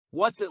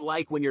What's it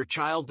like when your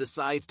child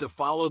decides to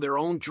follow their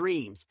own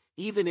dreams,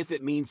 even if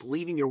it means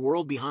leaving your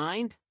world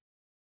behind?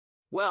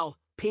 Well,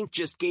 Pink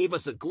just gave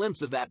us a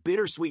glimpse of that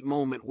bittersweet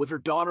moment with her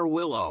daughter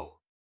Willow.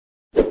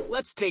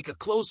 Let's take a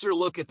closer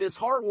look at this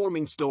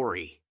heartwarming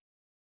story.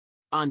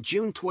 On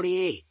June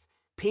 28th,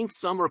 Pink's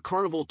Summer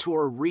Carnival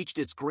Tour reached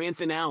its grand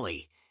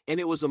finale, and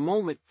it was a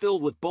moment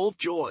filled with both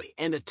joy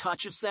and a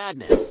touch of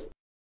sadness.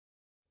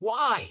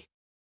 Why?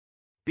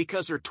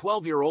 Because her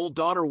 12-year-old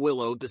daughter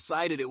Willow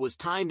decided it was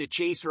time to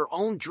chase her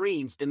own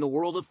dreams in the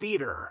world of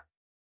theater.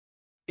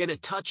 In a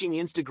touching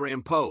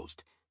Instagram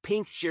post,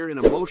 Pink shared an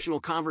emotional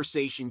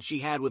conversation she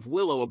had with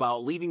Willow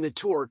about leaving the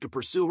tour to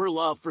pursue her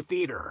love for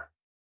theater.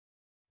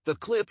 The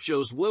clip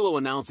shows Willow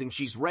announcing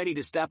she's ready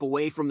to step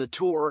away from the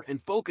tour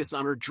and focus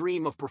on her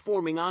dream of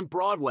performing on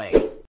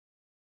Broadway.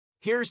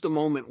 Here's the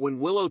moment when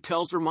Willow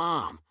tells her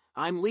mom,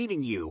 "I'm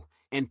leaving you,"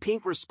 and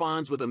Pink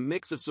responds with a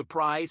mix of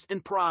surprise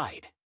and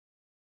pride.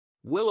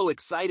 Willow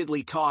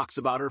excitedly talks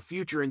about her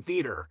future in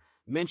theater,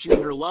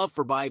 mentioning her love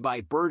for Bye Bye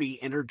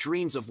Birdie and her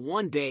dreams of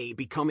one day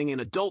becoming an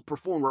adult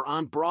performer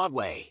on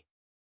Broadway.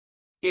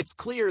 It's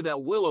clear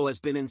that Willow has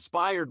been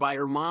inspired by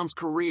her mom's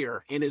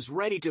career and is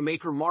ready to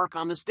make her mark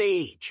on the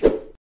stage.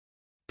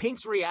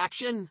 Pink's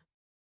reaction?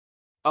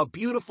 A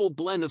beautiful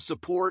blend of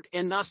support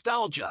and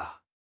nostalgia.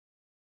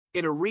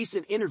 In a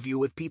recent interview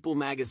with People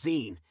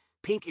magazine,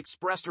 Pink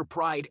expressed her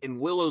pride in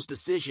Willow's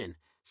decision,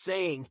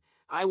 saying,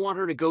 "I want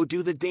her to go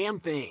do the damn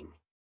thing.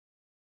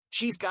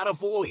 She's got a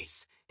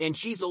voice, and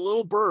she's a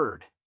little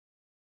bird."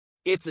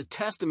 It's a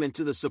testament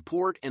to the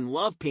support and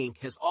love Pink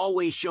has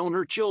always shown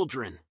her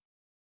children.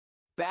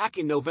 Back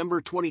in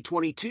November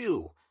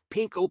 2022,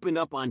 Pink opened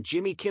up on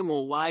Jimmy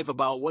Kimmel Live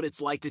about what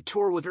it's like to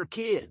tour with her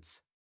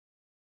kids.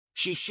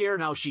 She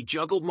shared how she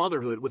juggled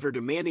motherhood with her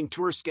demanding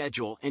tour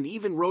schedule and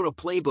even wrote a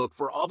playbook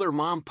for other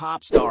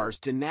mom-pop stars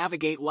to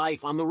navigate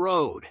life on the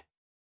road.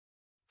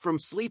 From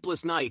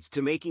sleepless nights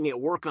to making it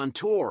work on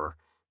tour,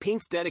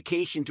 Pink's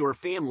dedication to her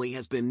family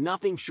has been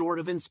nothing short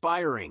of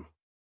inspiring.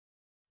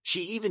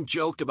 She even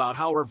joked about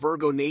how her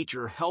Virgo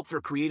nature helped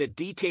her create a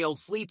detailed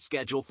sleep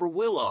schedule for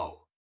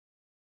Willow.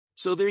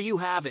 So there you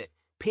have it,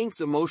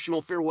 Pink's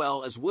emotional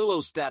farewell as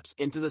Willow steps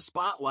into the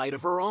spotlight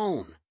of her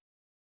own.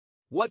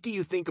 What do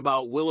you think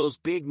about Willow's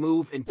big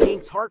move and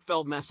Pink's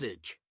heartfelt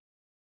message?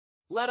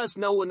 Let us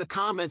know in the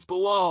comments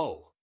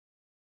below.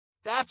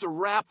 That's a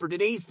wrap for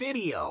today's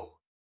video.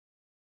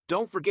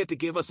 Don't forget to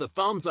give us a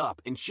thumbs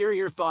up and share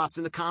your thoughts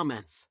in the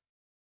comments.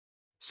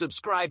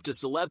 Subscribe to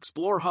Celeb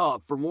Explore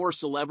Hub for more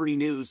celebrity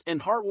news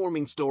and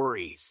heartwarming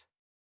stories.